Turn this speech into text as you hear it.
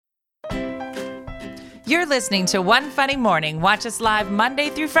You're listening to One Funny Morning. Watch us live Monday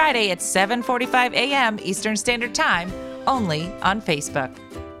through Friday at 7:45 a.m. Eastern Standard Time, only on Facebook.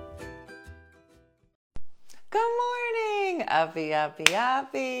 Good morning, Uppy.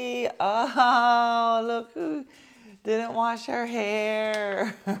 Oh, look who didn't wash her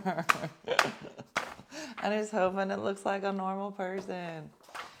hair. And is hoping it looks like a normal person.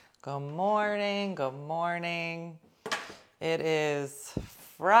 Good morning. It is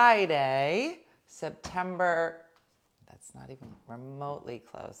Friday, September, that's not even remotely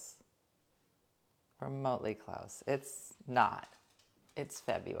close. It's not. It's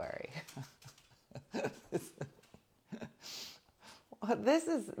February. This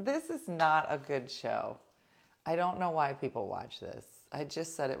is not a good show. I don't know why people watch this. I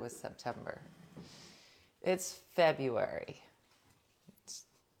just said it was September. It's February.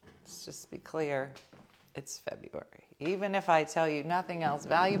 Let's just be clear. It's February. Even if I tell you nothing else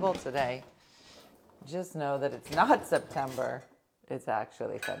valuable today, just know that it's not September. It's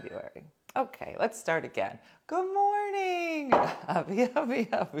actually February. Okay, let's start again. Good morning, Uppy.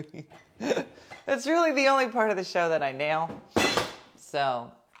 That's really the only part of the show that I nail.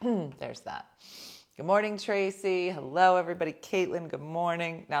 So there's that. Good morning, Tracy. Hello, everybody. Caitlin, good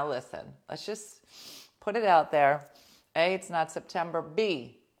morning. Now listen, let's just put it out there. A, it's not September.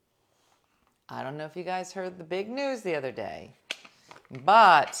 B, I don't know if you guys heard the big news the other day,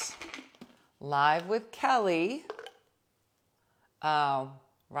 but Live with Kelly, Ryan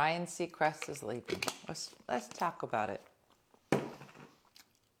Seacrest is leaving. Let's talk about it.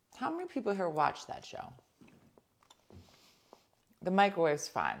 How many people here watch that show? The microwave's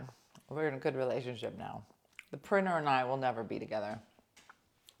fine. We're in a good relationship now. The printer and I will never be together.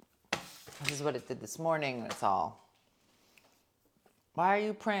 This is what it did this morning. It's all. Why are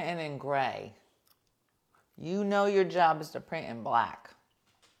you printing in gray? You know your job is to print in black.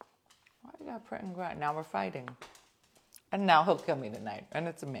 Why you gotta print in gray? Now we're fighting. And now he'll kill me tonight. And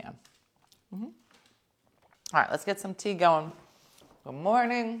it's a man. All right, let's get some tea going. Good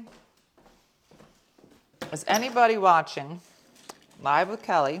morning. Is anybody watching Live with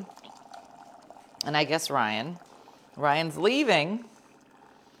Kelly? And I guess Ryan. Ryan's leaving.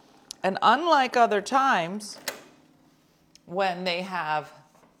 And unlike other times when they have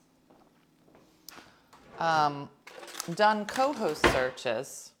done co-host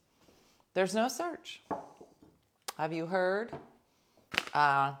searches, there's no search. Have you heard?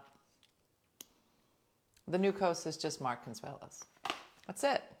 The new co-host is just Mark Consuelos. That's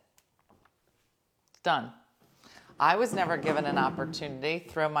it. It's done. I was never given an opportunity to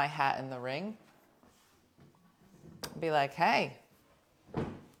throw my hat in the ring. Be like, hey,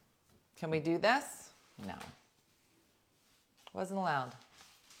 can we do this? No. Wasn't allowed.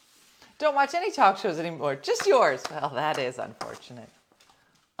 Don't watch any talk shows anymore. Just yours. Well, that is unfortunate.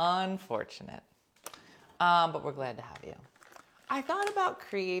 But we're glad to have you. I thought about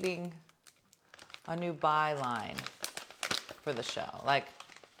creating a new byline for the show. Like,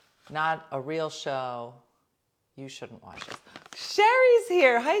 not a real show. You shouldn't watch it. Sherry's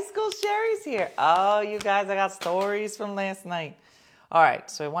here. High school Sherry's here. Oh, you guys, I got stories from last night. All right,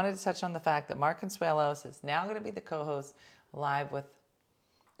 so I wanted to touch on the fact that Mark Consuelos is now going to be the co-host live with,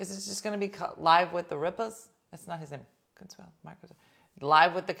 is it just going to be live with the Rippas? That's not his name. Consuelo, Mark Consuelos.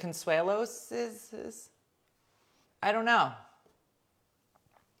 Live with the Consuelos is I don't know.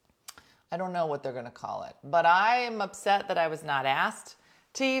 I don't know what they're going to call it. But I am upset that I was not asked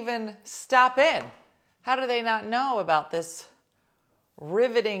to even stop in. How do they not know about this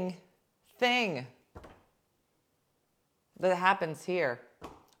riveting thing that happens here?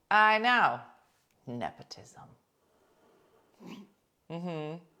 I know. Nepotism.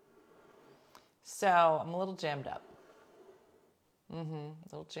 So I'm a little jammed up. A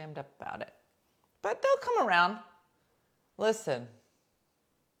little jammed up about it. But they'll come around. Listen.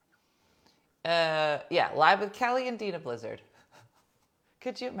 Live with Kelly and Dina Blizzard.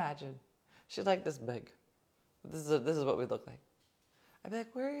 Could you imagine? She's like this big. This is what we look like. I'd be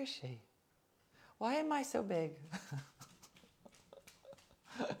like, where is she? Why am I so big?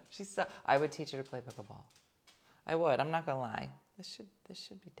 I would teach her to play pickleball. I would. I'm not gonna lie. This should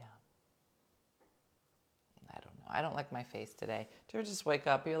be down. I don't know. I don't like my face today. Do you ever just wake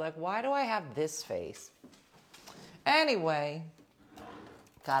up? You're like, why do I have this face? Anyway,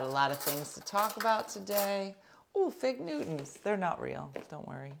 got a lot of things to talk about today. Ooh, fig Newtons. They're not real. Don't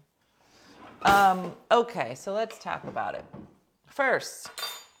worry. Okay, so let's talk about it. First,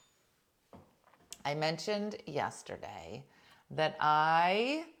 I mentioned yesterday that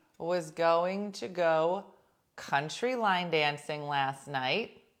I was going to go country line dancing last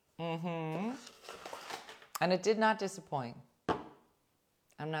night. And it did not disappoint.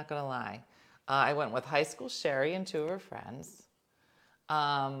 I'm not going to lie. I went with high school Sherry and two of her friends.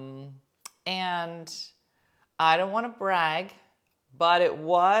 And I don't want to brag, but it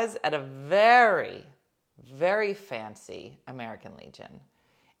was at a very, very fancy American Legion.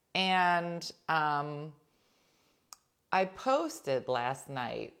 And I posted last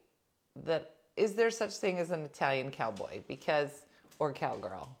night that is there such thing as an Italian cowboy or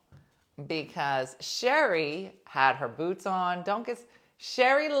cowgirl? Because Sherry had her boots on.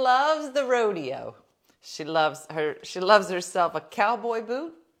 Sherry loves the rodeo. She loves herself a cowboy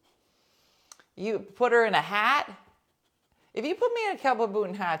boot. You put her in a hat. If you put me in a cowboy boot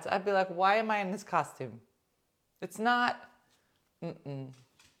and hats, I'd be like, why am I in this costume? It's not, I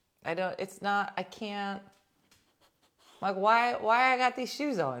can't. Like, why I got these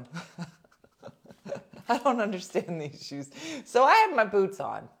shoes on? I don't understand these shoes. So I had my boots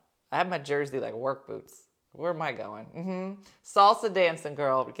on. I had my jersey, like work boots. Where am I going? Salsa dancing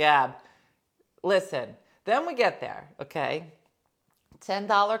girl, Gab. Listen, then we get there, okay?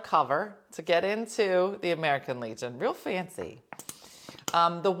 $10 cover to get into the American Legion. Real fancy.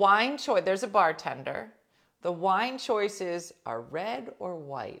 The wine choice, there's a bartender. The wine choices are red or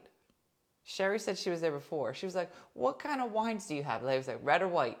white. Sherry said she was there before. She was like, what kind of wines do you have? I was like, red or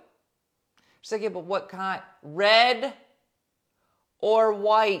white? She's like, yeah, but what kind? Red or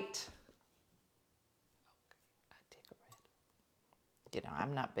white? I take a red. You know,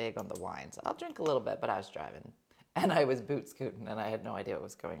 I'm not big on the wines. I'll drink a little bit, but I was driving. And I was boot scooting, and I had no idea what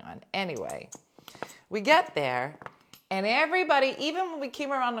was going on. Anyway, we get there, and everybody, even when we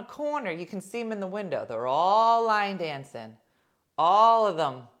came around the corner, you can see them in the window. They're all line dancing. All of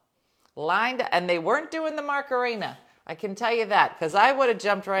them. Lined, and they weren't doing the Macarena. I can tell you that, because I would have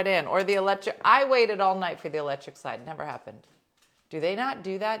jumped right in. Or the electric. I waited all night for the electric slide. Never happened. Do they not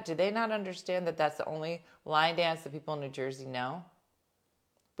do that? Do they not understand that that's the only line dance that people in New Jersey know?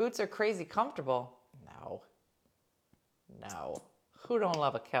 Boots are crazy comfortable. No. Who don't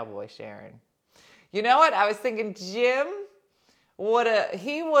love a cowboy, Sharon? You know what? I was thinking Jim would have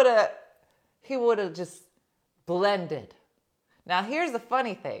just blended. Now, here's the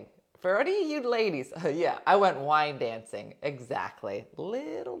funny thing. For any of you ladies, yeah, I went wine dancing. Exactly.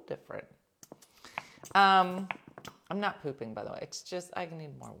 Little different. I'm not pooping, by the way. It's just I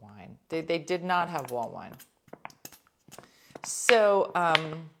need more wine. They did not have wall wine. So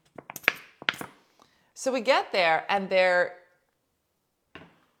we get there, and their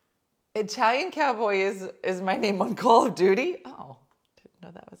Italian cowboy is my name on Call of Duty. Oh, didn't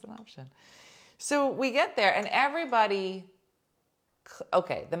know that was an option. So we get there, and everybody,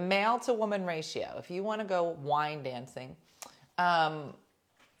 okay, the male to woman ratio, if you want to go wine dancing,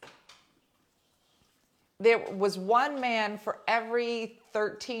 there was one man for every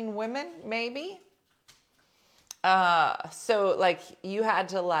 13 women, maybe. So like you had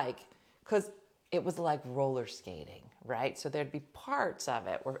to because it was like roller skating, right? So there'd be parts of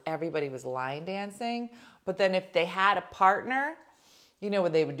it where everybody was line dancing, but then if they had a partner, you know,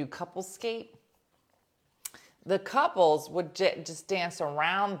 when they would do couple skate, the couples would just dance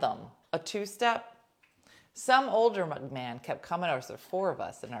around them, a two-step. Some older man kept coming over. So there were 4 of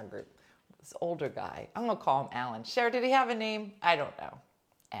us in our group. This older guy, I'm going to call him Alan. Sherry, did he have a name? I don't know.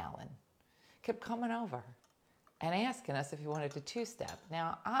 Alan. Kept coming over and asking us if he wanted to two-step.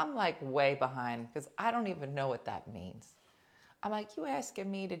 Now, I'm like way behind because I don't even know what that means. I'm like, you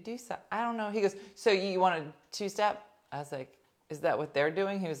asking me to do something? I don't know. He goes, so you want to two-step? I was like, is that what they're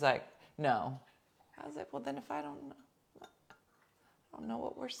doing? He was like, no. I was like, well, then if I don't know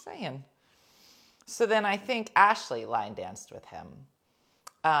what we're saying. So then I think Ashley line danced with him.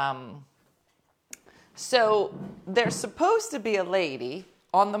 So there's supposed to be a lady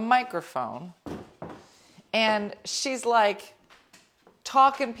on the microphone, and she's like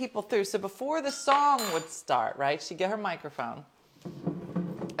talking people through. So before the song would start, right, she'd get her microphone.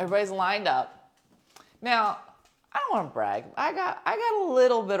 Everybody's lined up. Now, I don't want to brag. I got a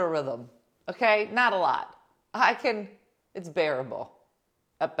little bit of rhythm. Okay, not a lot. It's bearable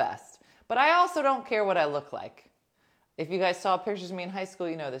at best. But I also don't care what I look like. If you guys saw pictures of me in high school,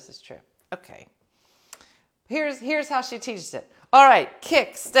 you know this is true. Okay. Here's how she teaches it. All right,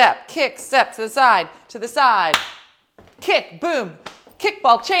 kick, step, to the side, kick, boom,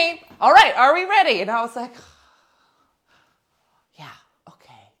 kickball chain. All right, are we ready? And I was like, yeah,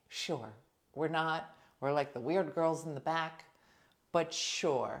 okay, sure. We're like the weird girls in the back, but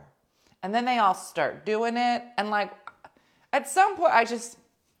sure. And then they all start doing it. And like, at some point,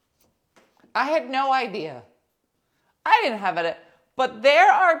 I had no idea. I didn't have it. But there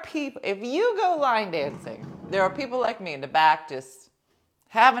are people, if you go line dancing, there are people like me in the back just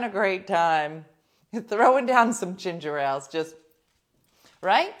having a great time, throwing down some ginger ales, just,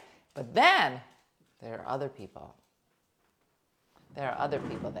 right? But then there are other people. There are other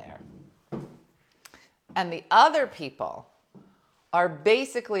people there. And the other people are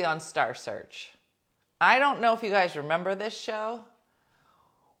basically on Star Search. I don't know if you guys remember this show,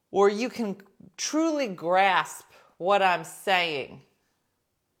 or you can truly grasp what I'm saying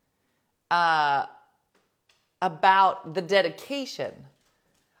about the dedication.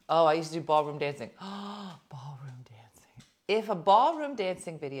 Oh, I used to do ballroom dancing. Oh, ballroom dancing. If a ballroom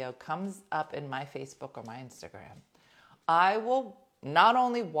dancing video comes up in my Facebook or my Instagram, I will not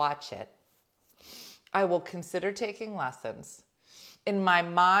only watch it, I will consider taking lessons. In my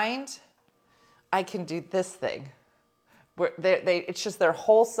mind, I can do this thing. Where it's just their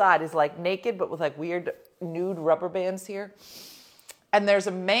whole side is like naked, but with like weird nude rubber bands here. And there's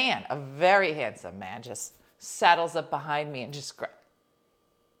a man, a very handsome man, just saddles up behind me and just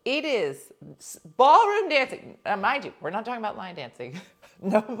it is ballroom dancing. Now, mind you, we're not talking about line dancing.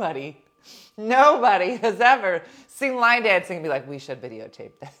 Nobody has ever seen line dancing and be like, we should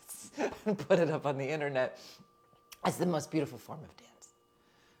videotape this and put it up on the internet. It's the most beautiful form of dance.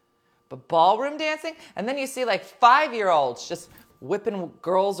 But ballroom dancing, and then you see like 5-year-olds just whipping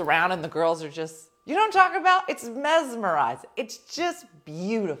girls around, and the girls are just, you know what I'm talking about? It's mesmerizing. It's just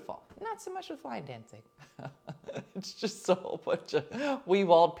beautiful. Not so much with line dancing. It's just a whole bunch of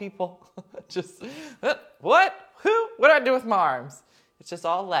wee-walled people. Just, what? Who? What do I do with my arms? It's just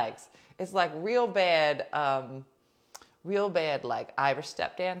all legs. It's like real bad like Irish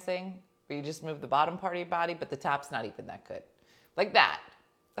step dancing, where you just move the bottom part of your body, but the top's not even that good. Like that.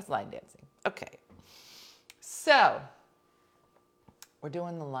 That's line dancing. Okay. So, we're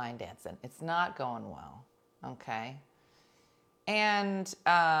doing the line dancing. It's not going well. Okay. And,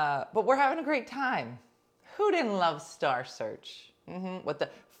 but we're having a great time. Who didn't love Star Search? With the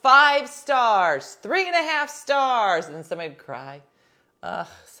 5 stars, 3.5 stars, and then somebody would cry. Ugh,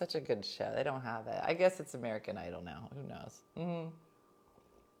 such a good show. They don't have it. I guess it's American Idol now. Who knows?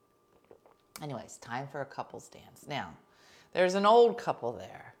 Anyways, time for a couples dance. Now, there's an old couple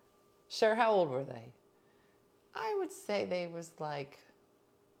there. Sure, how old were they? I would say they was like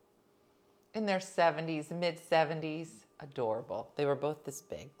in their 70s, mid-70s. Adorable. They were both this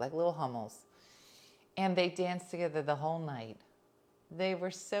big, like little Hummels. And they danced together the whole night. They were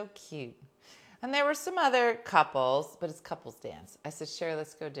so cute. And there were some other couples, but it's couples dance. I said, Sherry,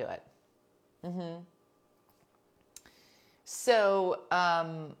 let's go do it. So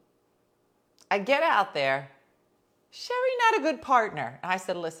I get out there. Sherry, not a good partner. And I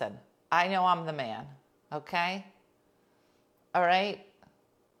said, listen, I know I'm the man, okay? All right?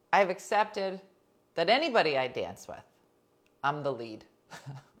 I've accepted that anybody I dance with, I'm the lead.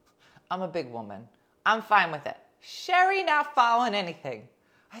 I'm a big woman. I'm fine with it. Sherry not following anything.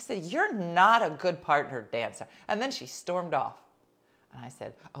 I said, you're not a good partner dancer. And then she stormed off. And I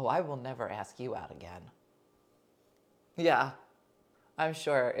said, oh, I will never ask you out again. Yeah, I'm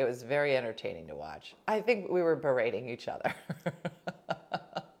sure it was very entertaining to watch. I think we were berating each other.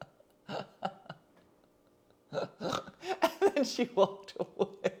 And then she walked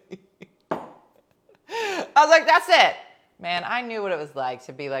away. I was like, that's it. Man, I knew what it was like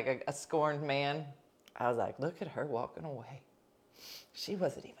to be like a scorned man. I was like, look at her walking away. She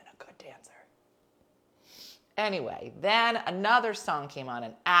wasn't even a good dancer. Anyway, then another song came on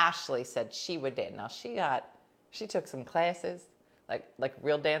and Ashley said she would dance. Now she took some classes, like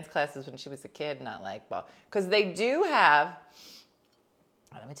real dance classes when she was a kid, not like, well, because they do have,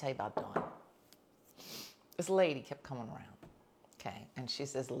 let me tell you about Dawn. This lady kept coming around, okay, and she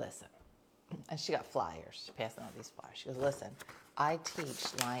says, listen, and she got flyers, she passed out these flyers. She goes, listen, I teach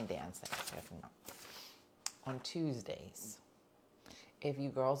line dancing on Tuesdays. If you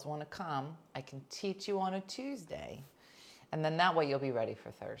girls want to come, I can teach you on a Tuesday. And then that way you'll be ready for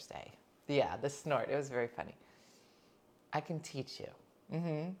Thursday. Yeah, the snort. It was very funny. I can teach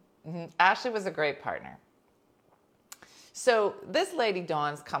you. Ashley was a great partner. So this lady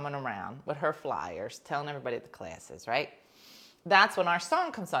Dawn's coming around with her flyers, telling everybody at the classes, right? That's when our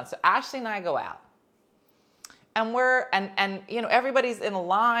song comes on. So Ashley and I go out. And and you know, everybody's in a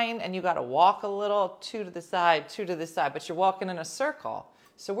line and you got to walk a little, two to the side, but you're walking in a circle.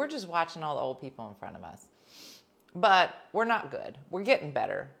 So we're just watching all the old people in front of us. But we're not good. We're getting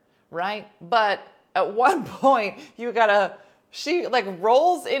better, right? But at one point, she like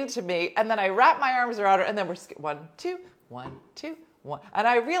rolls into me and then I wrap my arms around her and then we're 1, 2, 1, 2, 1. And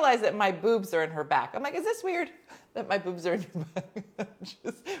I realize that my boobs are in her back. I'm like, is this weird that my boobs are in your back?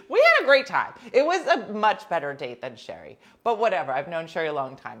 We had a great time. It was a much better date than Sherry. But whatever, I've known Sherry a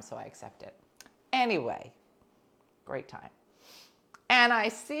long time, so I accept it. Anyway, great time. And I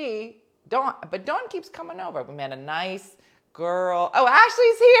see Dawn, but Dawn keeps coming over. We had a nice Girl. Oh,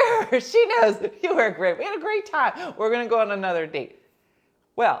 Ashley's here. She knows. You were great. We had a great time. We're going to go on another date.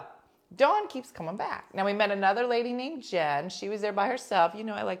 Well, Dawn keeps coming back. Now, we met another lady named Jen. She was there by herself. You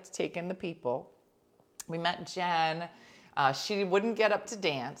know, I like to take in the people. We met Jen. She wouldn't get up to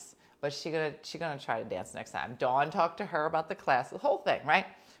dance, but she's gonna try to dance next time. Dawn talked to her about the class, the whole thing, right?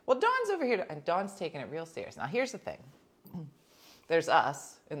 Well, Dawn's over here, and Dawn's taking it real serious. Now, here's the thing. There's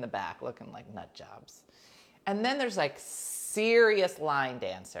us in the back looking like nut jobs. And then there's like serious line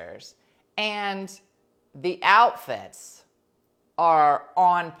dancers. And the outfits are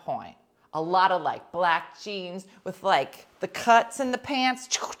on point. A lot of like black jeans with like the cuts in the pants.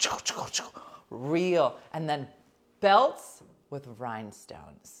 Real. And then belts with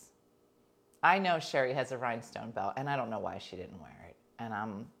rhinestones. I know Sherry has a rhinestone belt, and I don't know why she didn't wear it. And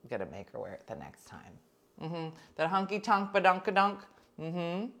I'm going to make her wear it the next time. That hunky-tonk badunk-a-dunk.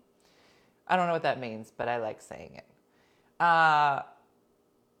 I don't know what that means, but I like saying it.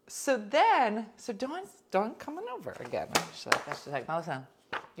 So Dawn coming over again. She's like, no, listen,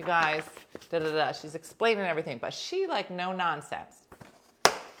 you guys, da-da-da. She's explaining everything, but she like no nonsense.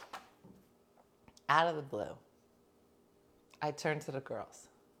 Out of the blue, I turned to the girls.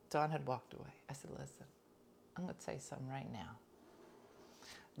 Dawn had walked away. I said, listen, I'm going to tell you something right now.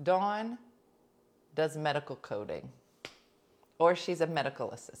 Dawn does medical coding, or she's a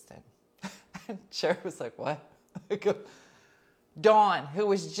medical assistant. And Sherry was like, what? I go, Dawn, who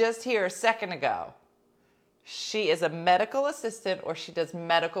was just here a second ago, she is a medical assistant, or she does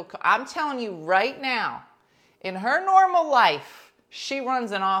medical I'm telling you right now, in her normal life, she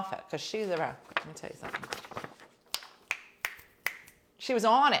runs an office, because she's around. Let me tell you something. She was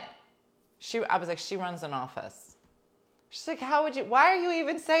on it. I was like, she runs an office. She's like, why are you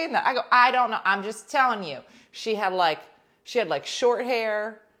even saying that? I go, I don't know. I'm just telling you. She had like short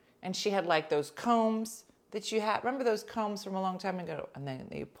hair, and she had like those combs that you had. Remember those combs from a long time ago? And then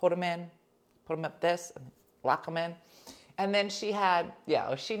you put them up this, and lock them in. And then she had,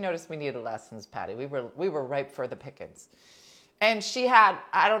 she noticed we needed lessons, Patty. We were ripe for the pickings. And she had,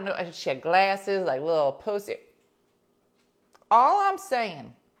 I don't know, she had glasses, like little post-it. All I'm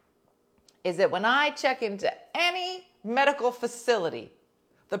saying is that when I check into any medical facility,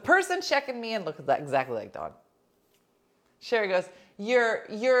 the person checking me in looks exactly like Dawn. Sherry goes, you're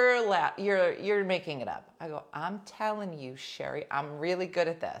making it up. I go, I'm telling you, Sherry, I'm really good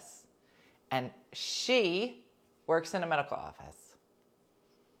at this. And she works in a medical office.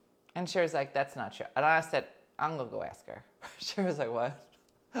 And Sherry's like, that's not true. And I said, I'm going to go ask her. Sherry was like, what?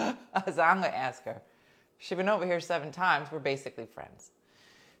 I said, I'm going to ask her. She's been over here 7 times. We're basically friends.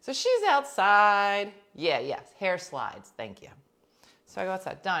 So she's outside. Yes, hair slides. Thank you. So I go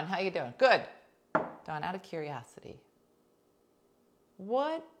outside. Dawn, how you doing? Good. Dawn, out of curiosity,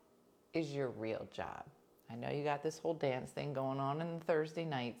 what is your real job? I know you got this whole dance thing going on in the Thursday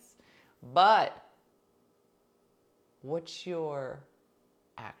nights, but what's your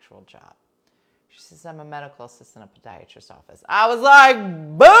actual job? She says, I'm a medical assistant at a podiatrist's office. I was like,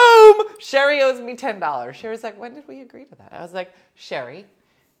 boom! Sherry owes me $10. Sherry's like, when did we agree to that? I was like, Sherry,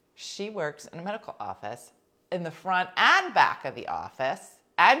 she works in a medical office in the front and back of the office.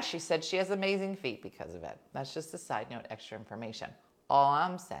 And she said she has amazing feet because of it. That's just a side note, extra information. All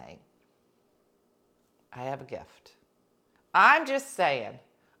I'm saying, I have a gift. I'm just saying,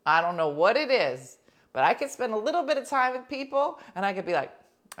 I don't know what it is, but I could spend a little bit of time with people and I could be like,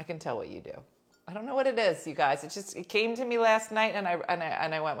 I can tell what you do. I don't know what it is, you guys. It came to me last night and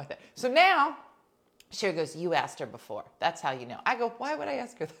I went with it. So now, Sherry goes, you asked her before. That's how you know. I go, why would I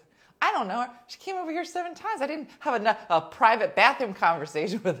ask her that? I don't know her. She came over here 7 times. I didn't have a private bathroom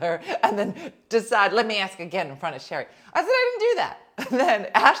conversation with her and then decide, let me ask again in front of Sherry. I said, I didn't do that. And then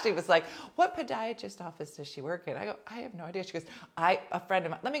Ashley was like, what podiatrist office does she work in? I go, I have no idea. She goes, a friend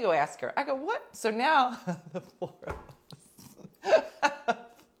of mine, let me go ask her. I go, what? So now the 4 of us.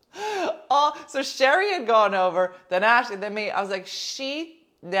 So Sherry had gone over, then Ashley, then me. I was like, she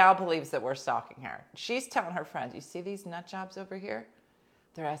now believes that we're stalking her. She's telling her friends, you see these nut jobs over here?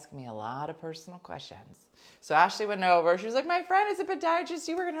 They're asking me a lot of personal questions. So Ashley went over. She was like, my friend is a podiatrist.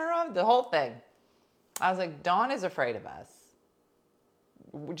 You work in her office? The whole thing. I was like, Dawn is afraid of us.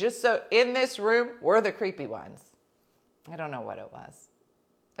 Just so in this room, we're the creepy ones. I don't know what it was.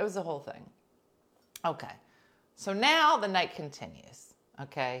 It was the whole thing. Okay. So now the night continues.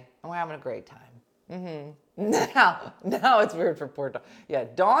 Okay, and we're having a great time. Now it's weird for poor Dawn. Yeah,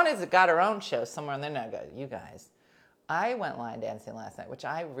 Dawn has got her own show somewhere on the net. You guys, I went line dancing last night, which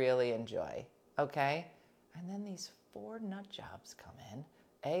I really enjoy. Okay, and then these 4 nut jobs come in.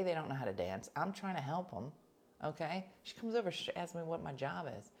 They don't know how to dance. I'm trying to help them. Okay, she comes over, she asks me what my job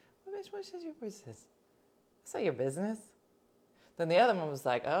is. What is your business? It's not your business. Then the other one was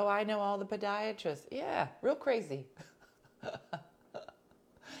like, oh, I know all the podiatrists. Yeah, real crazy.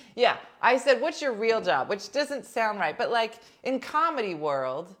 Yeah, I said, what's your real job? Which doesn't sound right. But like in comedy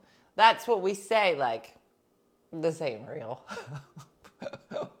world, that's what we say, like, this ain't real.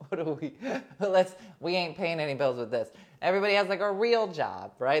 What do we ain't paying any bills with this. Everybody has like a real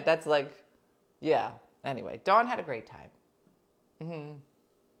job, right? That's like, yeah. Anyway, Dawn had a great time.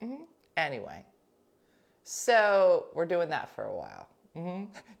 Anyway, so we're doing that for a while.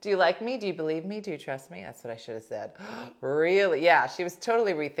 Do you like me? Do you believe me? Do you trust me? That's what I should have said. Really? Yeah, she was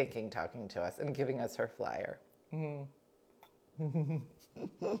totally rethinking talking to us and giving us her flyer.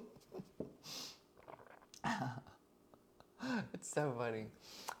 It's so funny.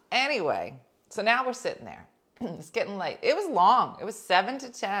 Anyway, so now we're sitting there. It's getting late. It was long. It was 7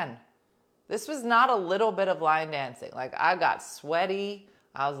 to 10. This was not a little bit of line dancing. Like, I got sweaty.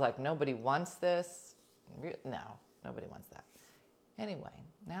 I was like, nobody wants this. No, nobody wants that. Anyway,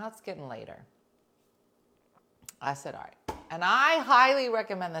 now it's getting later. I said, all right. And I highly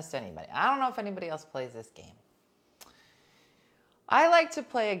recommend this to anybody. I don't know if anybody else plays this game. I like to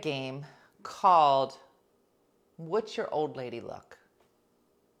play a game called What's Your Old Lady Look?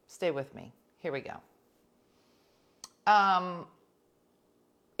 Stay with me. Here we go.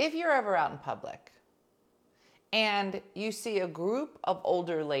 If you're ever out in public and you see a group of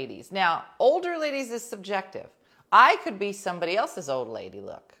older ladies. Now, older ladies is subjective. I could be somebody else's old lady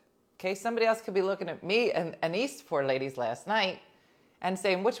look. Okay, somebody else could be looking at me and these 4 ladies last night and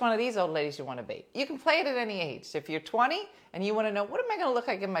saying, which one of these old ladies you want to be? You can play it at any age. If you're 20 and you want to know, what am I going to look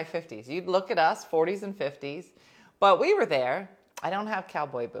like in my 50s? You'd look at us, 40s and 50s. But we were there. I don't have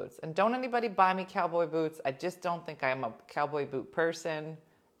cowboy boots. And don't anybody buy me cowboy boots. I just don't think I'm a cowboy boot person.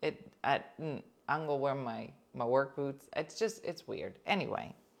 I'm going to wear my work boots. It's weird.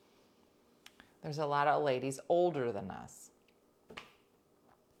 Anyway, there's a lot of ladies older than us.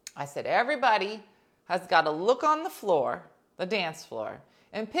 I said, everybody has got to look on the floor, the dance floor,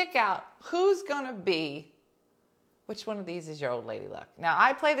 and pick out who's going to be, which one of these is your old lady look. Now,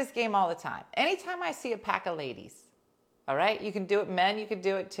 I play this game all the time. Anytime I see a pack of ladies, all right? You can do it, men, you can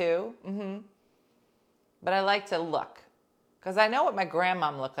do it too. But I like to look because I know what my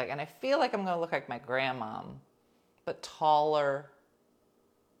grandmom looked like, and I feel like I'm going to look like my grandmom, but taller.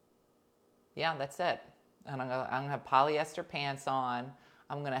 Yeah, that's it. And I'm gonna have polyester pants on.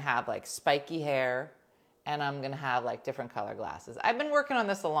 I'm going to have like spiky hair, and I'm going to have like different color glasses. I've been working on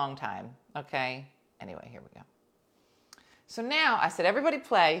this a long time, okay? Anyway, here we go. So now I said, everybody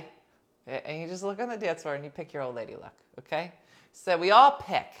play, and you just look on the dance floor and you pick your old lady look, okay? So we all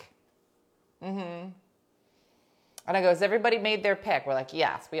pick. And I go, has everybody made their pick? We're like,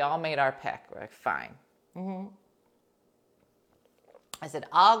 yes, we all made our pick. We're like, fine. I said,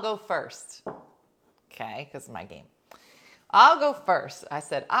 I'll go first, okay, because it's my game. I'll go first. I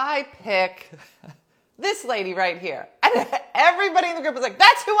said, I pick this lady right here. And everybody in the group was like,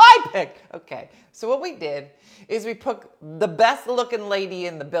 that's who I pick. Okay, so what we did is we picked the best looking lady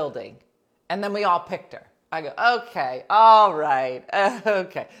in the building, and then we all picked her. I go, okay, all right,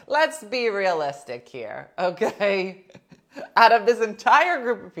 okay. Let's be realistic here, okay? Out of this entire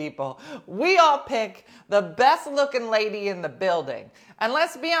group of people, we all pick the best looking lady in the building. And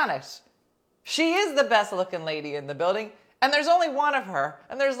let's be honest, she is the best looking lady in the building, and there's only one of her,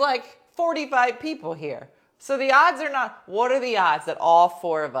 and there's like 45 people here. So the odds are not, what are the odds that all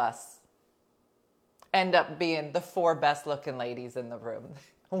 4 of us end up being the 4 best looking ladies in the room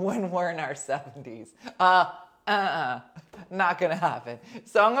when we're in our 70s? Not gonna happen.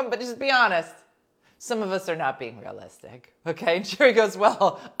 So I'm gonna just be honest. Some of us are not being realistic, okay? And Sherry goes,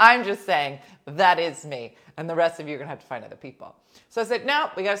 well, I'm just saying that is me, and the rest of you are gonna have to find other people. So I said, no,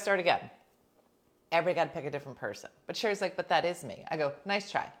 we gotta start again. Everybody gotta pick a different person. But Sherry's like, but that is me. I go,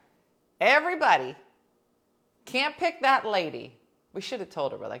 nice try. Everybody can't pick that lady. We should have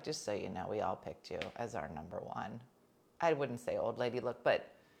told her, we're like, just so you know, we all picked you as our number 1. I wouldn't say old lady look,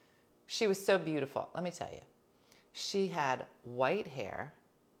 but she was so beautiful. Let me tell you. She had white hair,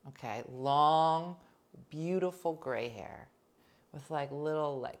 okay, long, beautiful gray hair with like a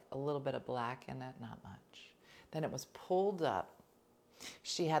little bit of black in it, not much. Then it was pulled up.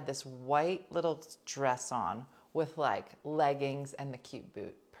 She had this white little dress on with like leggings and the cute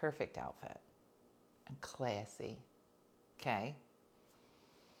boot. Perfect outfit. And classy. Okay?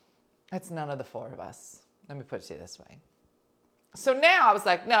 That's none of the 4 of us. Let me put it to you this way. So now I was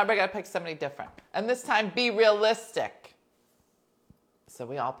like, no, I gotta pick somebody different. And this time be realistic. So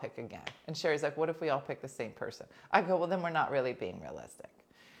we all pick again. And Sherry's like, what if we all pick the same person? I go, well, then we're not really being realistic.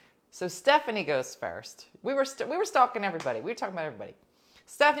 So Stephanie goes first. We were stalking everybody. We were talking about everybody.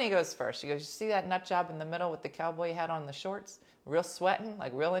 Stephanie goes first. She goes, you see that nut job in the middle with the cowboy hat on the shorts? Real sweating,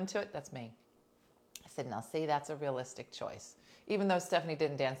 like real into it? That's me. I said, now see, that's a realistic choice. Even though Stephanie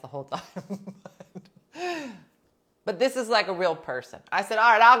didn't dance the whole time. But this is like a real person. I said,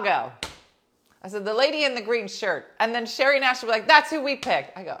 all right, I'll go. I said, the lady in the green shirt. And then Sherry Nash would be like, that's who we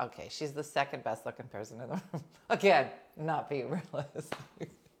picked. I go, okay, she's the second best looking person in the room. Again, not being realistic.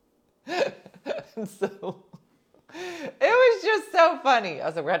 And so it was just so funny. I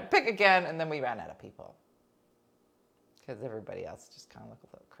was like, we're going to pick again. And then we ran out of people. Because everybody else just kind of looked a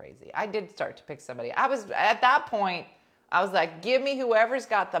little crazy. I did start to pick somebody. I was, at that point, I was like, give me whoever's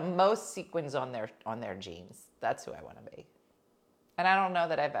got the most sequins on their jeans. That's who I want to be. And I don't know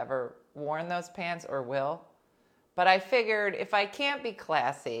that I've ever worn those pants or will. But I figured if I can't be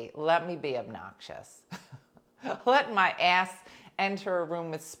classy, let me be obnoxious. Let my ass enter a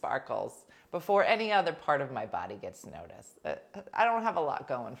room with sparkles before any other part of my body gets noticed. I don't have a lot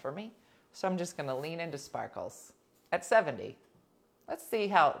going for me. So I'm just going to lean into sparkles at 70. Let's see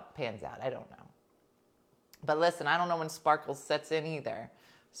how it pans out. I don't know. But listen, I don't know when sparkles sets in either.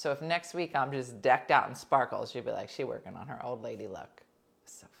 So if next week I'm just decked out in sparkles, you'll be like, she working on her old lady look.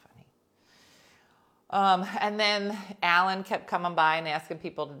 So funny. And then Alan kept coming by and asking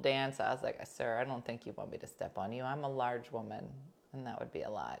people to dance. I was like, sir, I don't think you want me to step on you. I'm a large woman, and that would be a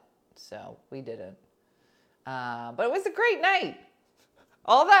lot. So we didn't. But it was a great night.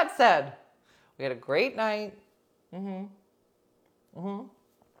 All that said, we had a great night.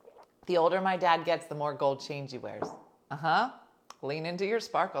 The older my dad gets, the more gold chains he wears. Lean into your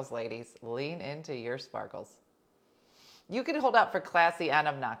sparkles, ladies. Lean into your sparkles. You can hold out for classy and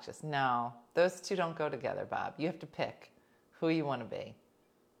obnoxious. No, those two don't go together, Bob. You have to pick who you want to be.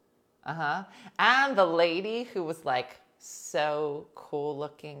 And the lady who was like so cool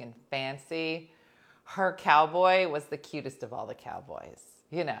looking and fancy, her cowboy was the cutest of all the cowboys.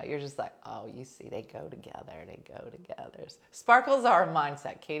 You know, you're just like, oh, you see, they go together. They go together. Sparkles are a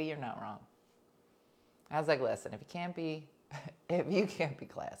mindset. Katie, you're not wrong. I was like, listen, if you can't be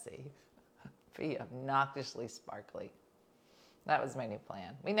classy, be obnoxiously sparkly. That was my new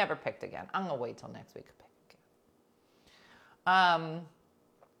plan. We never picked again. I'm going to wait till next week to pick again.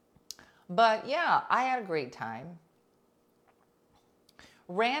 But yeah, I had a great time.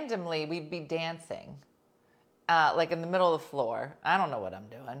 Randomly, we'd be dancing. Like in the middle of the floor. I don't know what I'm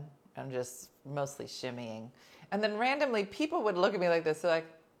doing. I'm just mostly shimmying. And then randomly, people would look at me like this. They're like,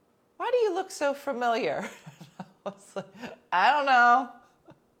 why do you look so familiar? I was like, I don't know.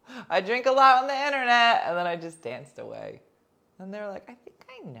 I drink a lot on the internet. And then I just danced away. And they're like, I think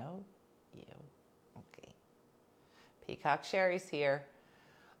I know you. Okay. Peacock Sherry's here.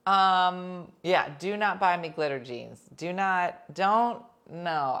 Yeah, do not buy me glitter jeans.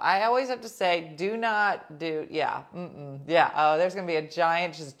 No, I always have to say, yeah. Oh, there's going to be a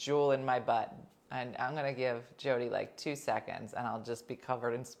giant just jewel in my butt. And I'm going to give Jody like 2 seconds and I'll just be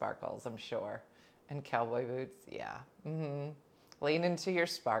covered in sparkles, I'm sure. And cowboy boots, yeah. Lean into your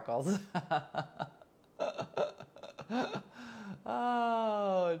sparkles.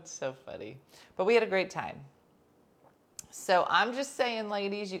 Oh, it's so funny. But we had a great time. So I'm just saying,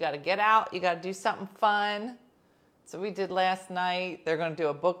 ladies, you got to get out. You got to do something fun. So we did last night. They're going to do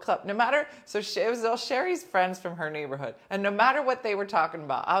a book club. It was all Sherry's friends from her neighborhood. And no matter what they were talking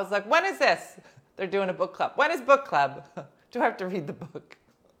about, I was like, when is this? They're doing a book club. When is book club? Do I have to read the book?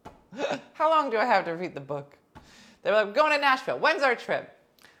 How long do I have to read the book? They were like, we're going to Nashville. When's our trip?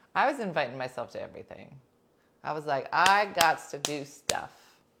 I was inviting myself to everything. I was like, I got to do stuff.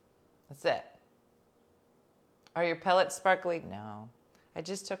 That's it. Are your pellets sparkly? No. I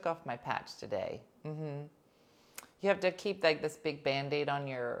just took off my patch today. You have to keep like this big Band-Aid on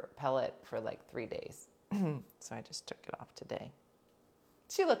your pellet for like 3 days. So I just took it off today.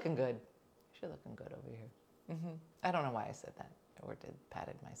 She looking good. She looking good over here. I don't know why I said that or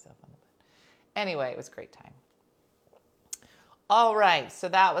patted myself on the butt. Anyway, it was a great time. All right, so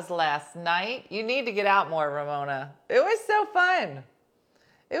that was last night. You need to get out more, Ramona. It was so fun.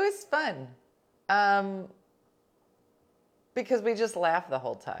 It was fun. Because we just laughed the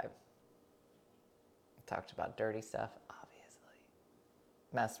whole time. Talked about dirty stuff, obviously.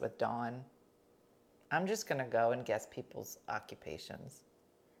 Messed with Dawn. I'm just going to go and guess people's occupations.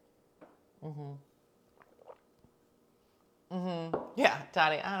 Yeah,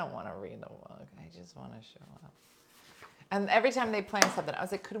 Tony, I don't want to read the book. I just want to show up. And every time they plan something, I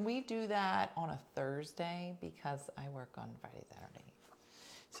was like, could we do that on a Thursday? Because I work on Friday, Saturday.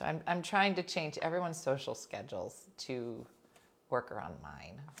 So I'm trying to change everyone's social schedules to work around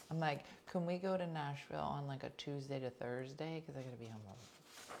mine. I'm like, can we go to Nashville on like a Tuesday to Thursday? Because I got to be home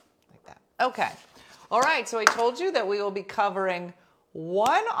like that. Okay. All right. So I told you that we will be covering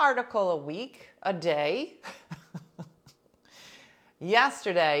one article a week, a day.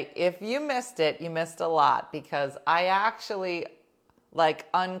 Yesterday, if you missed it, you missed a lot because I actually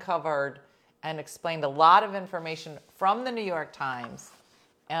uncovered and explained a lot of information from the New York Times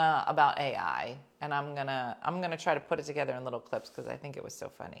about AI, and I'm gonna try to put it together in little clips because I think it was so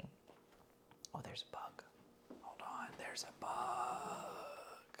funny. Oh, there's a bug. Hold on, there's a bug.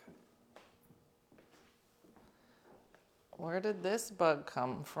 Where did this bug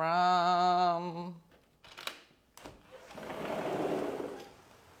come from?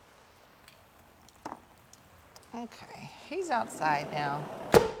 Okay, he's outside now.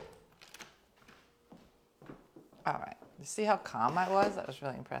 All right, you see how calm I was? That was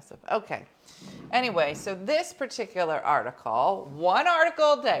really impressive. Okay, anyway, so this particular article, one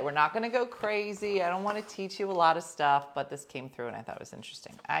article a day. We're not going to go crazy. I don't want to teach you a lot of stuff, but this came through and I thought it was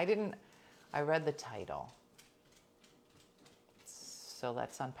interesting. I read the title. So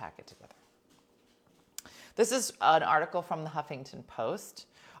let's unpack it together. This is an article from the Huffington Post.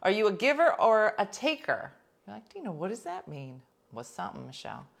 Are you a giver or a taker? You're like, Dina, what does that mean? What's something,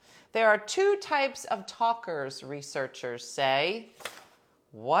 Michelle? There are two types of talkers, researchers say.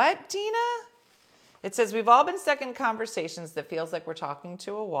 What, Dina? It says, we've all been stuck in conversations that feels like we're talking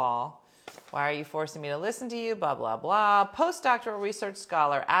to a wall. Why are you forcing me to listen to you? Blah, blah, blah. Postdoctoral research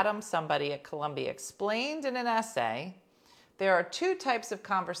scholar Adam Somebody at Columbia explained in an essay, there are two types of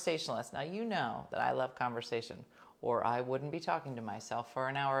conversationalists. Now, you know that I love conversation, or I wouldn't be talking to myself for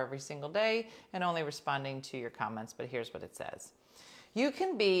an hour every single day and only responding to your comments, but here's what it says. You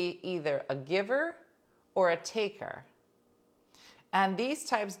can be either a giver or a taker. And these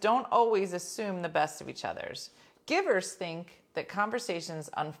types don't always assume the best of each other's. Givers think that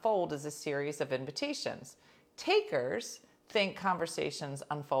conversations unfold as a series of invitations. Takers think conversations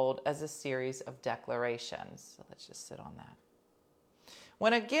unfold as a series of declarations. So let's just sit on that.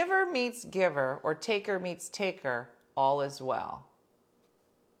 When a giver meets giver or taker meets taker, all is well.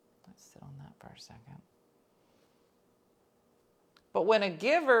 Let's sit on that for a second. But when a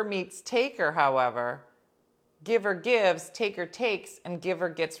giver meets taker, however, giver gives, taker takes, and giver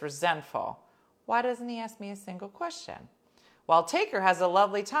gets resentful. Why doesn't he ask me a single question? While taker has a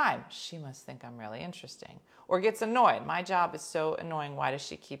lovely time, she must think I'm really interesting. Or gets annoyed. My job is so annoying. Why does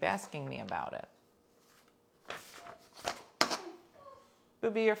she keep asking me about it?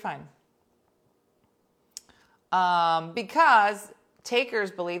 Booby, you're fine. Because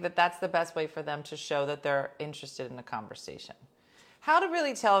takers believe that that's the best way for them to show that they're interested in the conversation. How to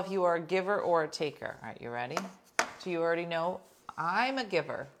really tell if you are a giver or a taker. All right, you ready? Do you already know? I'm a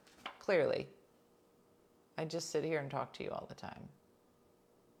giver, clearly. I just sit here and talk to you all the time.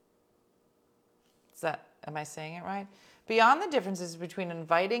 Am I saying it right? Beyond the differences between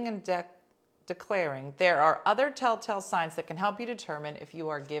inviting and declaring, there are other telltale signs that can help you determine if you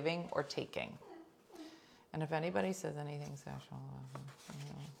are giving or taking. And if anybody says anything sexual, all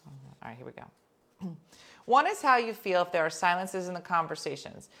right, here we go. One is how you feel if there are silences in the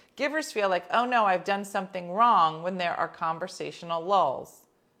conversations. Givers feel like, oh no, I've done something wrong when there are conversational lulls.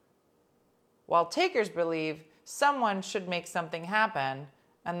 While takers believe someone should make something happen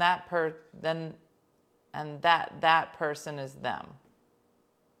and that person is them.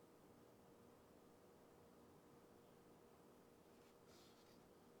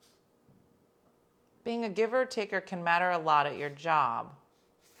 Being a giver or taker can matter a lot at your job.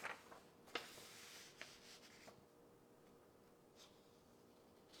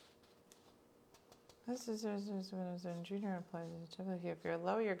 This is in junior applies. If you're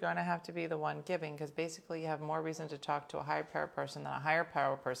low, you're going to have to be the one giving because basically you have more reason to talk to a higher power person than a higher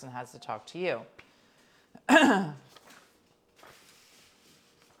power person has to talk to you.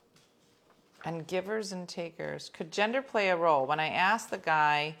 And givers and takers. Could gender play a role? When I asked the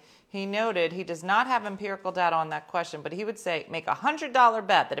guy, he noted he does not have empirical data on that question, but he would say, make a $100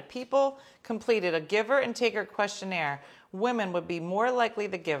 bet that if people completed a giver and taker questionnaire, women would be more likely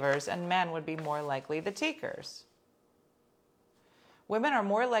the givers and men would be more likely the takers. Women are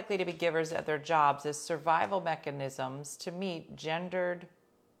more likely to be givers at their jobs as survival mechanisms to meet gendered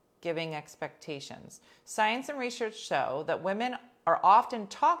giving expectations. Science and research show that women are often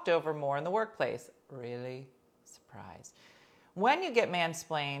talked over more in the workplace. Really? Surprise. When you get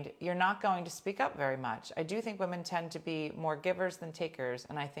mansplained, you're not going to speak up very much. I do think women tend to be more givers than takers,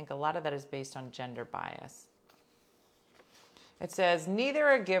 and I think a lot of that is based on gender bias. It says,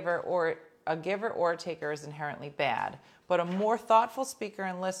 neither a giver or a taker is inherently bad, but to be a more thoughtful speaker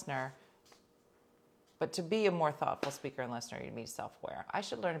and listener, you need to be self-aware. I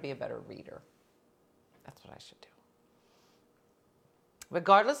should learn to be a better reader. That's what I should do.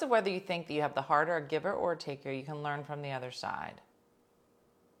 Regardless of whether you think that you have the heart or a giver or a taker, you can learn from the other side.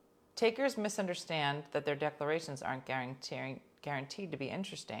 Takers misunderstand that their declarations aren't guaranteed to be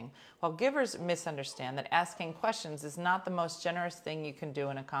interesting, while givers misunderstand that asking questions is not the most generous thing you can do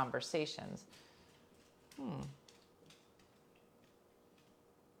in a conversation.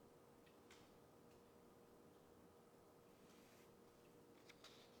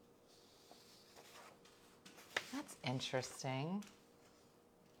 That's interesting.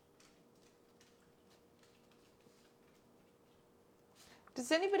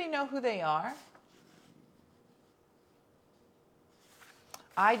 Does anybody know who they are?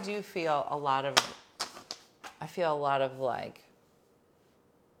 I feel a lot of like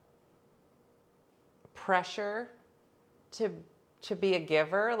pressure to be a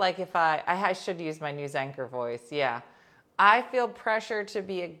giver. Like if I should use my news anchor voice. Yeah. I feel pressure to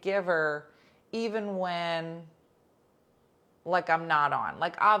be a giver even when like I'm not on.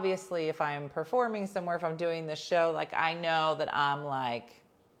 Like obviously if I'm performing somewhere, if I'm doing this show, like I know that I'm like,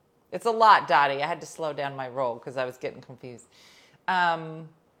 it's a lot, Dottie. I had to slow down my roll because I was getting confused. I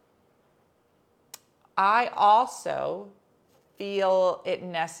also feel it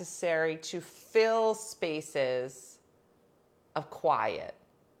necessary to fill spaces of quiet,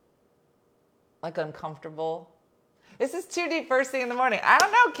 like uncomfortable. This is too deep first thing in the morning. I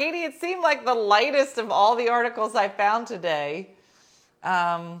don't know, Katie. It seemed like the lightest of all the articles I found today.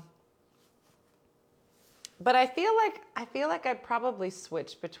 But I feel like I probably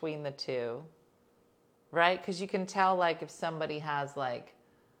switch between the two, right? Because you can tell like if somebody has like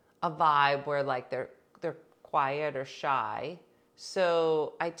a vibe where like they're quiet or shy.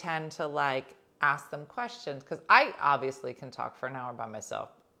 So I tend to like ask them questions because I obviously can talk for an hour by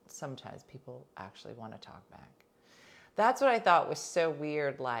myself. Sometimes people actually want to talk back. That's what I thought was so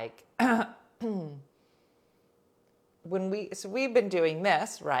weird. Like we've been doing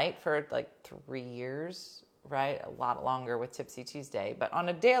this, right, for like 3 years, right? A lot longer with Tipsy Tuesday, but on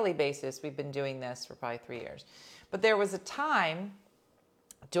a daily basis, we've been doing this for probably 3 years. But there was a time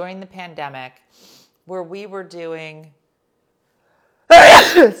during the pandemic where we were doing,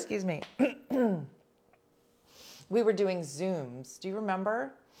 excuse me, we were doing Zooms. Do you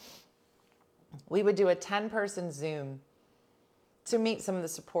remember? We would do a 10-person Zoom to meet some of the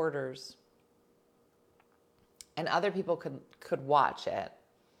supporters, and other people could watch it.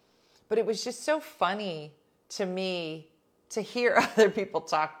 But it was just so funny to me to hear other people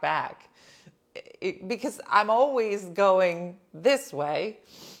talk back because I'm always going this way.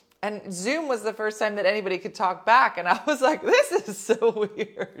 And Zoom was the first time that anybody could talk back. And I was like, this is so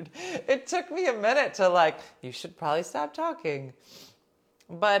weird. It took me a minute to like, you should probably stop talking.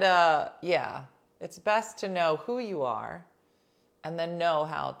 But yeah, it's best to know who you are and then know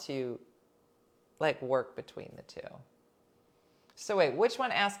how to like work between the two. So wait, which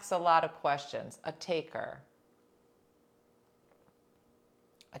one asks a lot of questions? A taker.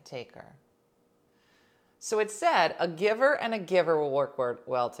 A taker. So it said a giver and a giver will work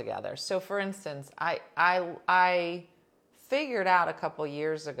well together. So for instance, I figured out a couple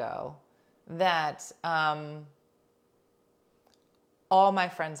years ago that all my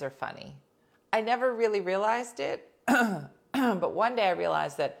friends are funny. I never really realized it, but one day I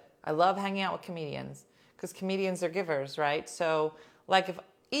realized that I love hanging out with comedians because comedians are givers, right? So like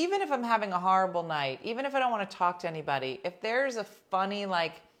even if I'm having a horrible night, even if I don't want to talk to anybody, if there's a funny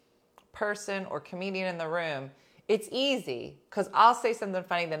like person or comedian in the room, it's easy because I'll say something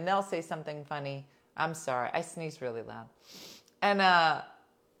funny, then they'll say something funny. I'm sorry, I sneeze really loud. And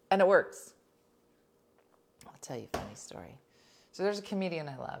it works. I'll tell you a funny story. So there's a comedian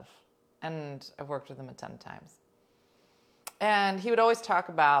I love, and I've worked with him a ton of times. And he would always talk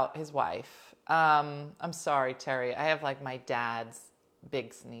about his wife. I'm sorry, Terry, I have like my dad's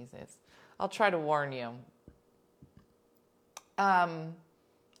big sneezes. I'll try to warn you.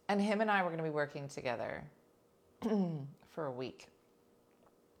 And him and I were going to be working together for a week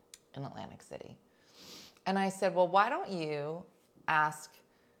in Atlantic City. And I said, well, why don't you ask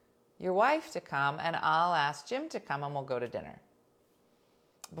your wife to come and I'll ask Jim to come and we'll go to dinner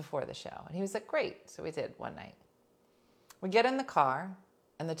before the show. And he was like, great. So we did one night. We get in the car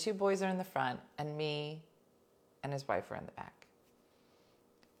and the two boys are in the front and me and his wife are in the back.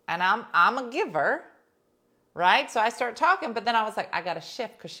 And I'm a giver. Right? So I start talking, but then I was like, I got to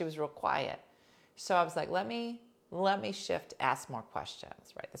shift because she was real quiet. So I was like, let me shift, ask more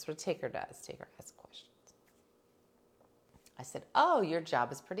questions, right? That's what a taker does. Taker asks questions. I said, oh, your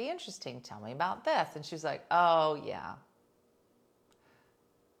job is pretty interesting. Tell me about this. And she was like, oh, yeah.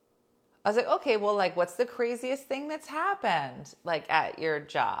 I was like, okay, well, like, what's the craziest thing that's happened, like, at your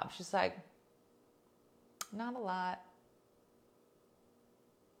job? She's like, not a lot.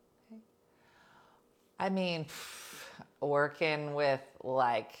 I mean, working with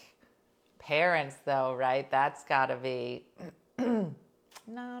like Parents, though, right? That's got to be. No,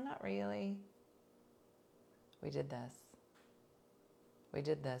 not really. We did this. We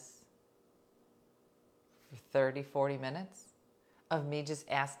did this for 30, 40 minutes of me just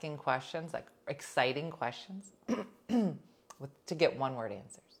asking questions, like exciting questions, to get one-word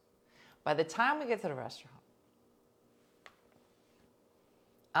answers. By the time we get to the restaurant,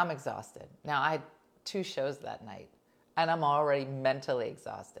 I'm exhausted. Now, I had 2 shows that night, and I'm already mentally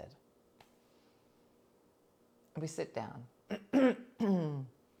exhausted. We sit down,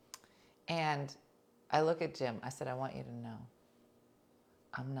 and I look at Jim. I said, I want you to know,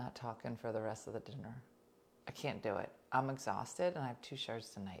 I'm not talking for the rest of the dinner. I can't do it. I'm exhausted, and I have 2 shows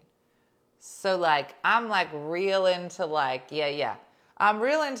tonight. So, like, I'm, like, real into, like, yeah. I'm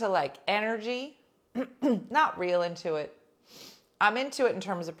real into, like, energy. Not real into it. I'm into it in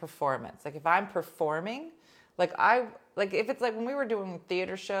terms of performance. Like, if I'm performing, like, if it's, like, when we were doing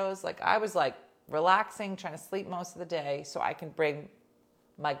theater shows, like, I was, like, relaxing, trying to sleep most of the day so I can bring,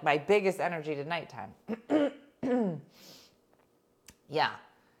 like, my biggest energy to nighttime. Yeah.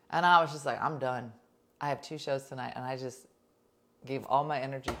 And I was just like, I'm done. I have 2 shows tonight, and I just gave all my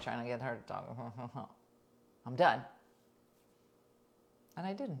energy trying to get her to talk. I'm done. And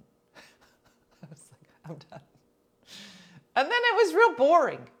I didn't. I was like, I'm done. And then it was real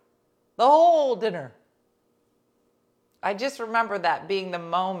boring. The whole dinner. I just remember that being the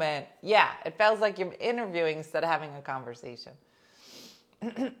moment. Yeah, it felt like you're interviewing instead of having a conversation.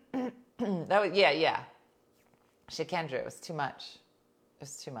 Yeah. Shikendra, it was too much. It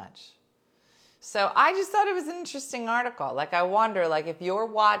was too much. So I just thought it was an interesting article. Like, I wonder, like, if you're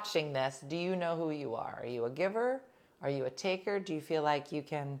watching this, do you know who you are? Are you a giver? Are you a taker? Do you feel like you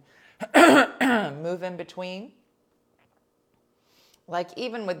can move in between? Like,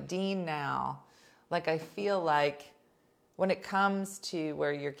 even with Dean now, like, I feel like when it comes to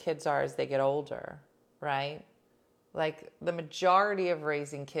where your kids are as they get older, right? Like, the majority of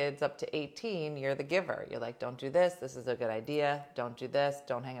raising kids up to 18, you're the giver. You're like, don't do this. This is a good idea. Don't do this.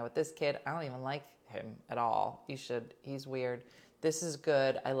 Don't hang out with this kid. I don't even like him at all. You should. He's weird. This is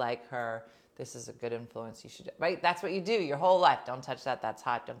good. I like her. This is a good influence. You should, right? That's what you do your whole life. Don't touch that. That's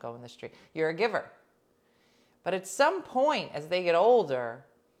hot. Don't go in the street. You're a giver. But at some point, as they get older,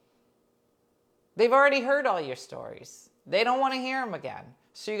 they've already heard all your stories. They don't want to hear them again.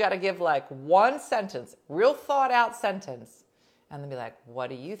 So you got to give like one sentence, real thought out sentence, and then be like, what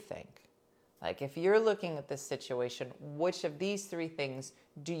do you think? Like, if you're looking at this situation, which of these 3 things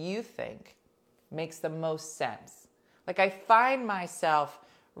do you think makes the most sense? Like, I find myself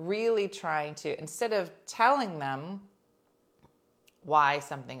really trying to, instead of telling them why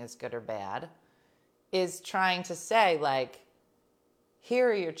something is good or bad, is trying to say, like, here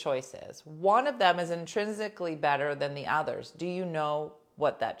are your choices. One of them is intrinsically better than the others. Do you know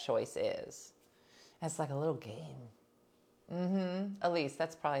what that choice is? And it's like a little game. Elise,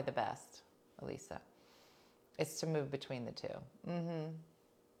 that's probably the best. Elisa. It's to move between the 2.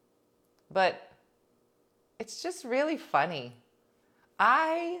 But it's just really funny.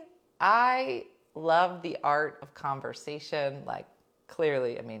 I love the art of conversation. Like,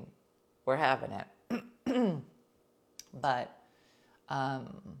 clearly, I mean, we're having it. But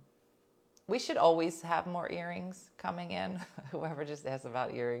we should always have more earrings coming in. Whoever just asked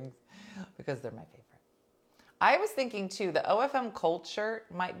about earrings, because they're my favorite. I was thinking too, the OFM Colt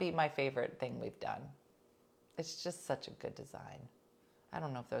shirt might be my favorite thing we've done. It's just such a good design. I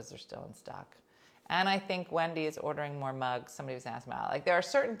don't know if those are still in stock. And I think Wendy is ordering more mugs. Somebody was asking about, like, there are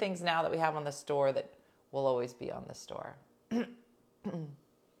certain things now that we have on the store that will always be on the store.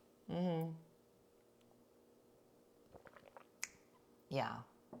 Yeah.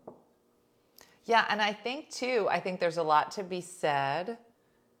 Yeah, and I think too, there's a lot to be said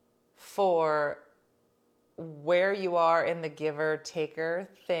for where you are in the giver-taker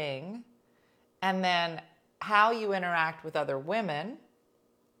thing, and then how you interact with other women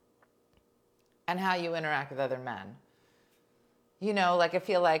and how you interact with other men. You know, like, I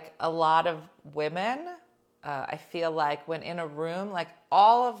feel like a lot of women, I feel like when in a room, like,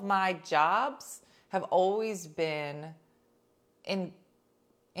 all of my jobs have always been in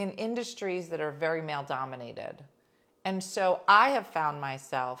industries that are very male dominated. And so I have found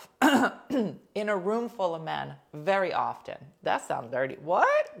myself in a room full of men very often. That sounds dirty.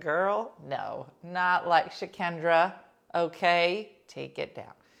 What, girl? No, not like Shikendra. Okay, take it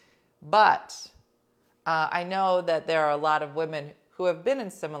down. But I know that there are a lot of women who have been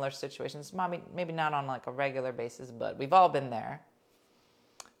in similar situations, maybe not on like a regular basis, but we've all been there.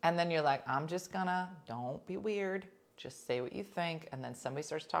 And then you're like, don't be weird. Just say what you think. And then somebody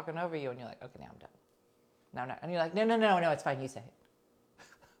starts talking over you and you're like, okay, now I'm done. No. And you're like, no, it's fine. You say it.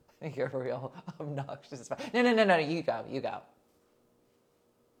 You're real obnoxious. No, you go.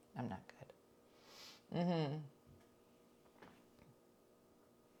 I'm not good.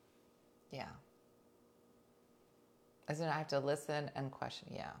 Yeah. As in, I have to listen and question.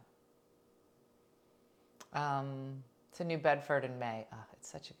 Yeah. To New Bedford in May. Oh, it's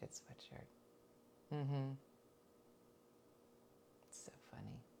such a good sweatshirt. So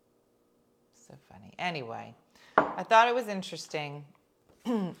funny. So funny. Anyway, I thought it was interesting.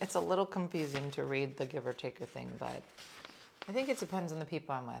 It's a little confusing to read the give or taker thing, but I think it depends on the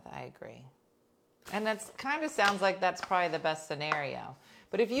people I'm with. I agree. And that's kind of sounds like that's probably the best scenario.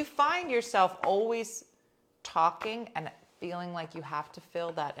 But if you find yourself always talking and feeling like you have to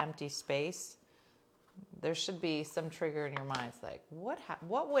fill that empty space, there should be some trigger in your mind. It's like,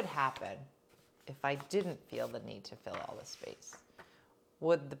 what would happen if I didn't feel the need to fill all the space?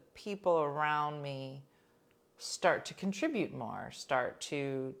 Would the people around me start to contribute more, start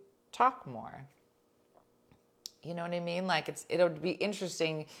to talk more? You know what I mean? Like it'll be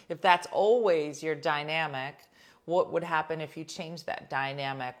interesting if that's always your dynamic. What would happen if you change that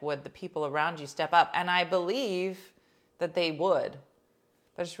dynamic? Would the people around you step up? And I believe that they would,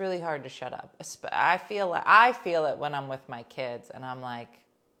 but it's really hard to shut up. I feel it when I'm with my kids, and I'm like,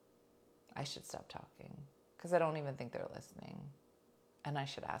 I should stop talking because I don't even think they're listening, and I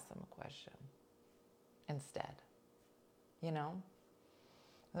should ask them a question instead. You know.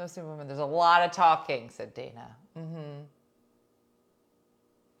 Those two women, there's a lot of talking, said Dana.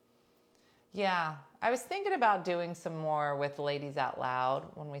 Yeah, I was thinking about doing some more with Ladies Out Loud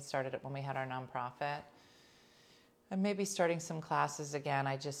when we had our nonprofit. And maybe starting some classes again.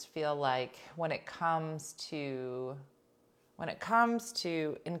 I just feel like when it comes to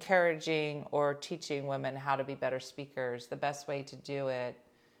encouraging or teaching women how to be better speakers, the best way to do it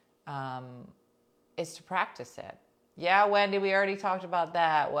is to practice it. Yeah, Wendy, we already talked about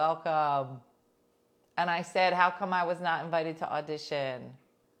that. Welcome. And I said, how come I was not invited to audition?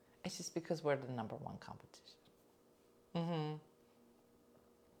 It's just because we're the #1 competition.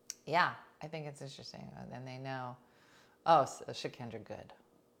 Yeah, I think it's interesting. And they know, oh, Shakendra, good.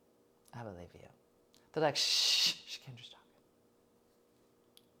 I believe you. They're like, shh, Shakendra's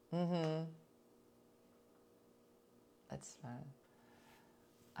talking. That's fun.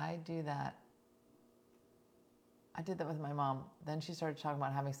 I do that. I did that with my mom. Then she started talking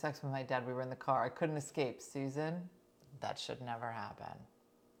about having sex with my dad. We were in the car. I couldn't escape. Susan, that should never happen.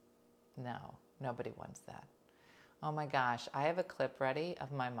 No, nobody wants that. Oh my gosh, I have a clip ready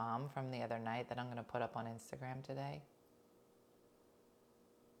of my mom from the other night that I'm going to put up on Instagram today.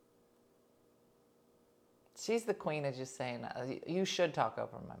 She's the queen of just saying, you should talk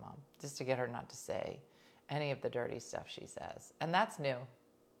over my mom, just to get her not to say any of the dirty stuff she says. And that's new,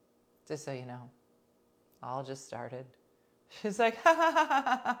 just so you know. All just started. She's like, ha, ha, ha,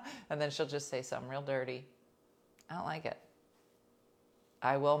 ha, ha. And then she'll just say something real dirty. I don't like it.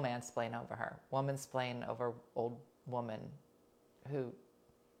 I will mansplain over her. Womansplain over old woman who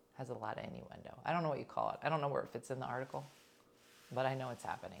has a lot of innuendo. I don't know what you call it. I don't know where it fits in the article, but I know it's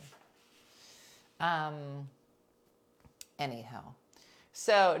happening. Anyhow,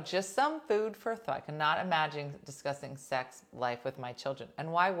 so just some food for thought. I cannot imagine discussing sex life with my children.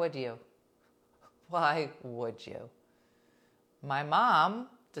 And why would you? Why would you? My mom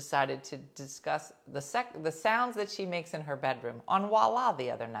decided to discuss the sounds that she makes in her bedroom on Voila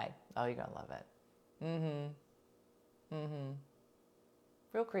the other night. Oh, you're going to love it.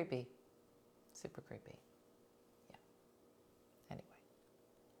 Real creepy. Super creepy. Yeah. Anyway.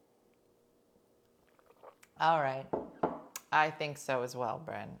 All right. I think so as well,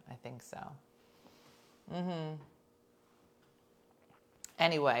 Bryn. I think so.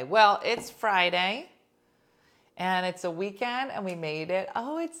 Anyway, well, it's Friday. And it's a weekend, and we made it.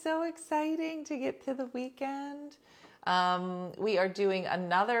 Oh, it's so exciting to get to the weekend. We are doing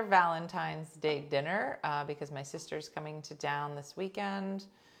another Valentine's Day dinner because my sister's coming to town this weekend.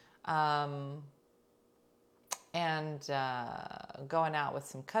 And going out with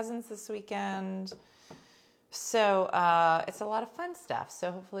some cousins this weekend. So it's a lot of fun stuff.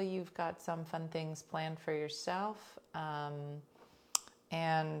 So hopefully you've got some fun things planned for yourself.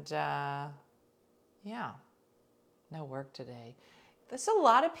 Yeah. No work today. There's a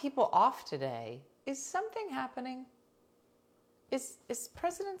lot of people off today. Is something happening? Is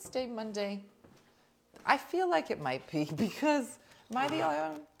President's Day Monday? I feel like it might be because am I the only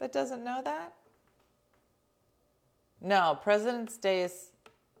one that doesn't know that? No, President's Day is...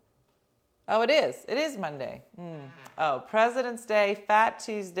 Oh, it is. It is Monday. Oh, President's Day, Fat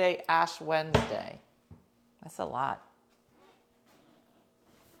Tuesday, Ash Wednesday. That's a lot.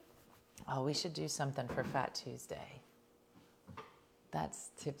 Oh, we should do something for Fat Tuesday.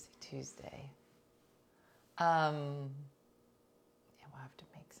 That's Tipsy Tuesday. Yeah, we'll have to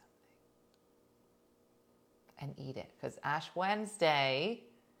make something and eat it. Because Ash Wednesday,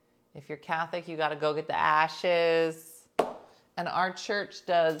 if you're Catholic, you got to go get the ashes. And our church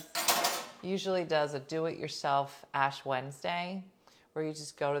usually does a do-it-yourself Ash Wednesday, where you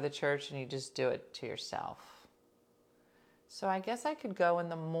just go to the church and you just do it to yourself. So I guess I could go in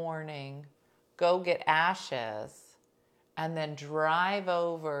the morning, go get ashes, and then drive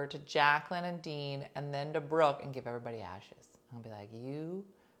over to Jacqueline and Dean and then to Brooke and give everybody ashes. I'll be like, you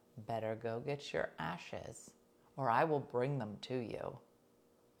better go get your ashes or I will bring them to you.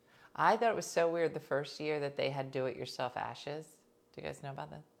 I thought it was so weird the first year that they had do-it-yourself ashes. Do you guys know about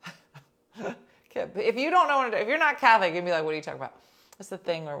that? If you don't know, if you're not Catholic, you'd be like, what are you talking about? It's the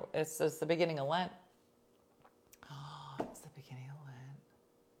thing, or it's the beginning of Lent. Oh, it's the beginning of Lent.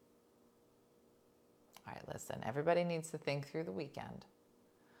 All right, listen, everybody needs to think through the weekend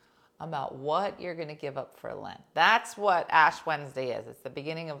about what you're going to give up for Lent. That's what Ash Wednesday is. It's the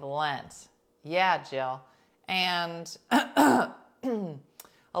beginning of Lent. Yeah, Jill. And a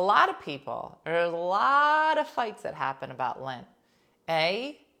lot of people, there's a lot of fights that happen about Lent.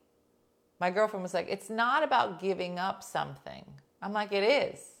 My girlfriend was like, it's not about giving up something. I'm like, it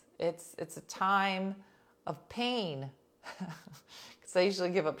is. It's a time of pain. Because I usually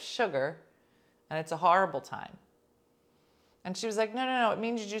give up sugar, and it's a horrible time. And she was like, no, it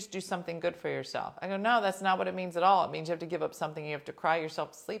means you just do something good for yourself. I go, no, that's not what it means at all. It means you have to give up something. You have to cry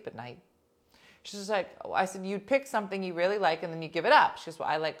yourself to sleep at night. She's like, I said, you'd pick something you really like and then you give it up. She goes, well,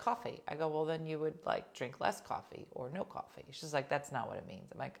 I like coffee. I go, well, then you would like drink less coffee or no coffee. She's like, that's not what it means.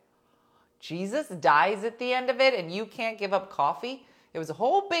 I'm like, Jesus dies at the end of it and you can't give up coffee? It was a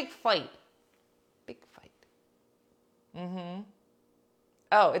whole big fight. Big fight.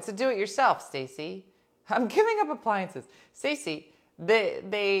 Oh, it's a do-it-yourself, Stacy. I'm giving up appliances. Stacy,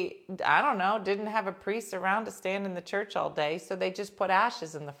 they I don't know, didn't have a priest around to stand in the church all day, so they just put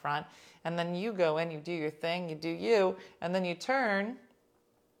ashes in the front, and then you go in, you do your thing, you do you, and then you turn,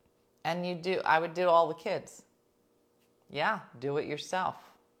 and I would do all the kids. Yeah, do it yourself.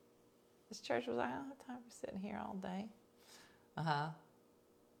 This church was like, I don't have time for sitting here all day.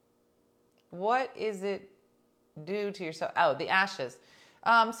 What is it do to yourself? Oh, the ashes.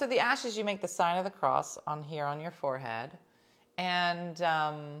 So the ashes, you make the sign of the cross on here on your forehead. And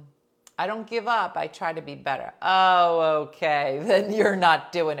I don't give up. I try to be better. Oh, okay. Then you're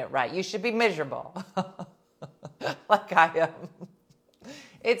not doing it right. You should be miserable. Like I am.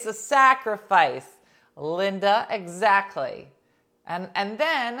 It's a sacrifice. Linda, exactly. And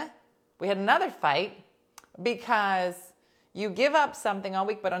then we had another fight because you give up something all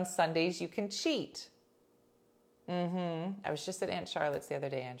week, but on Sundays you can cheat. I was just at Aunt Charlotte's the other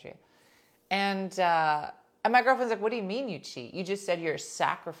day, Andrea. And my girlfriend's like, what do you mean you cheat? You just said you're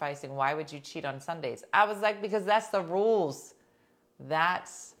sacrificing. Why would you cheat on Sundays? I was like, because that's the rules.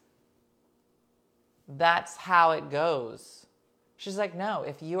 That's how it goes. She's like, no,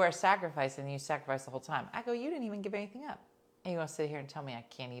 if you are sacrificing, you sacrifice the whole time. I go, you didn't even give anything up. And you're going to sit here and tell me I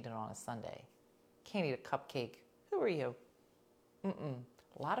can't eat it on a Sunday. Can't eat a cupcake. Who are you? A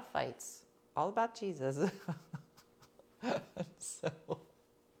lot of fights. All about Jesus.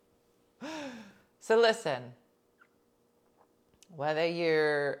 So listen, whether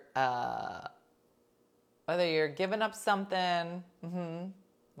you're giving up something,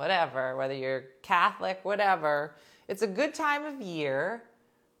 whatever, whether you're Catholic, whatever, it's a good time of year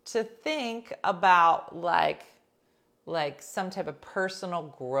to think about like some type of personal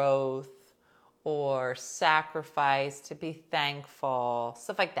growth or sacrifice, to be thankful,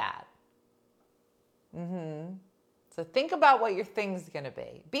 stuff like that. So think about what your thing's going to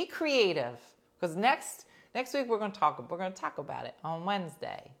be. Be creative, because next week we're going to talk about it on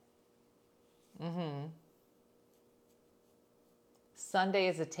Wednesday. Sunday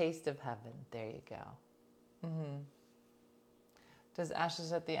is a taste of heaven. There you go. Does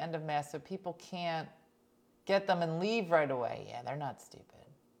ashes at the end of Mass so people can't get them and leave right away? Yeah, they're not stupid.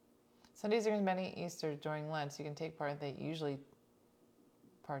 Sundays are many Easter during Lent, so you can take part they usually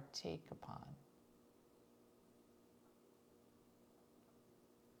partake upon.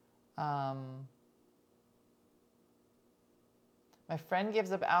 My friend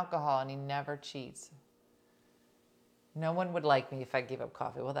gives up alcohol and he never cheats. No one would like me if I gave up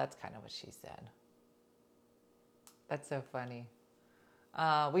coffee. Well, that's kind of what she said. That's so funny.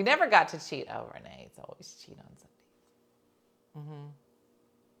 We never got to cheat. Oh, Renee, it's always cheat on Sundays.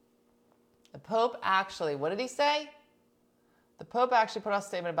 The Pope actually, what did he say? The Pope actually put out a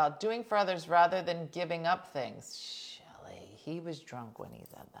statement about doing for others rather than giving up things. Shelley, he was drunk when he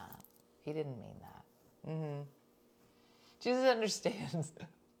said that. He didn't mean that. Jesus understands,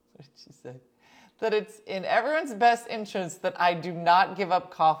 what did she say? That it's in everyone's best interest that I do not give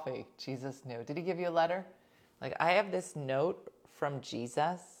up coffee. Jesus knew. Did he give you a letter? Like, I have this note from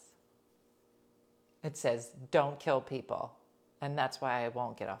Jesus. It says, don't kill people. And that's why I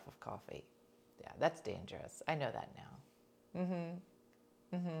won't get off of coffee. Yeah, that's dangerous. I know that now.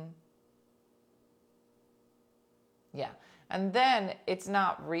 Yeah. And then it's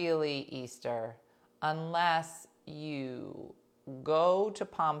not really Easter unless you go to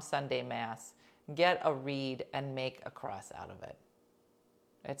Palm Sunday Mass, get a reed, and make a cross out of it.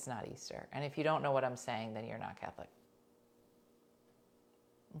 It's not Easter. And if you don't know what I'm saying, then you're not Catholic.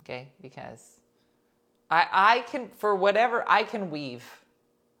 Okay? Because I can, for whatever, I can weave.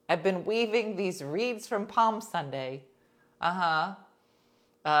 I've been weaving these reeds from Palm Sunday, my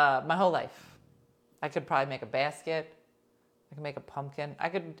whole life. I could probably make a basket. I could make a pumpkin. I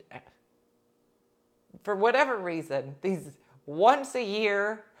could, for whatever reason, these once a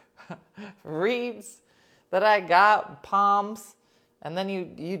year reeds that I got, palms, and then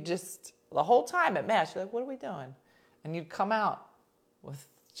you just, the whole time at Mass, you're like, what are we doing? And you'd come out with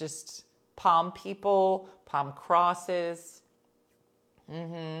just palm people, palm crosses.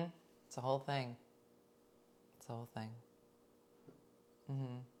 It's a whole thing. It's a whole thing.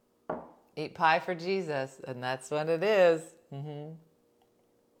 Eat pie for Jesus, and that's what it is.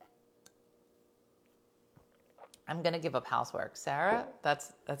 I'm going to give up housework. Sarah,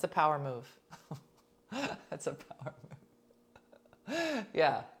 that's a power move. That's a power move.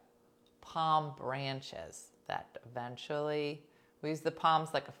 Yeah. Palm branches that eventually, we use the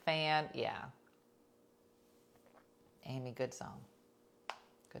palms like a fan. Yeah. Amy, good song.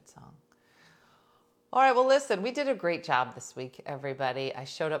 Good song. All right, well, listen, we did a great job this week, everybody. I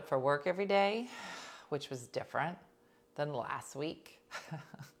showed up for work every day, which was different than last week.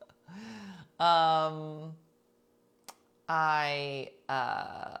 I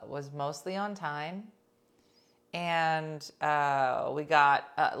was mostly on time, and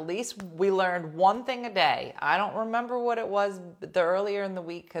we learned one thing a day. I don't remember what it was the earlier in the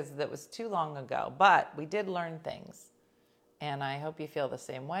week because that was too long ago, but we did learn things. And I hope you feel the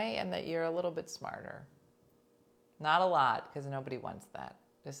same way and that you're a little bit smarter. Not a lot, because nobody wants that.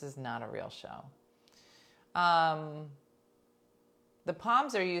 This is not a real show. The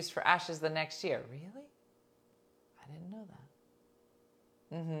palms are used for ashes the next year. Really? I didn't know that.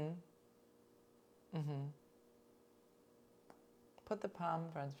 Put the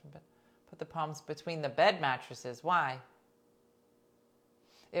palms between the bed mattresses. Why?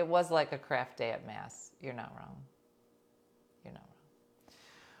 It was like a craft day at Mass. You're not wrong. You're not wrong.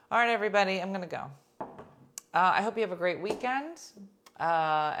 All right, everybody, I'm going to go. I hope you have a great weekend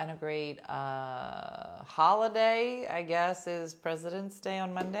and a great holiday, I guess, is President's Day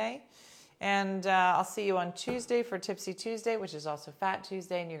on Monday. And I'll see you on Tuesday for Tipsy Tuesday, which is also Fat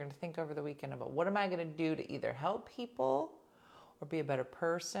Tuesday. And you're going to think over the weekend about what am I going to do to either help people or be a better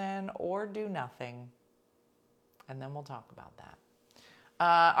person or do nothing. And then we'll talk about that.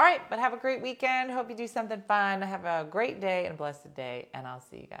 All right, but have a great weekend. Hope you do something fun. Have a great day and a blessed day. And I'll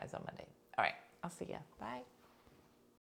see you guys on Monday. All right, I'll see you. Bye.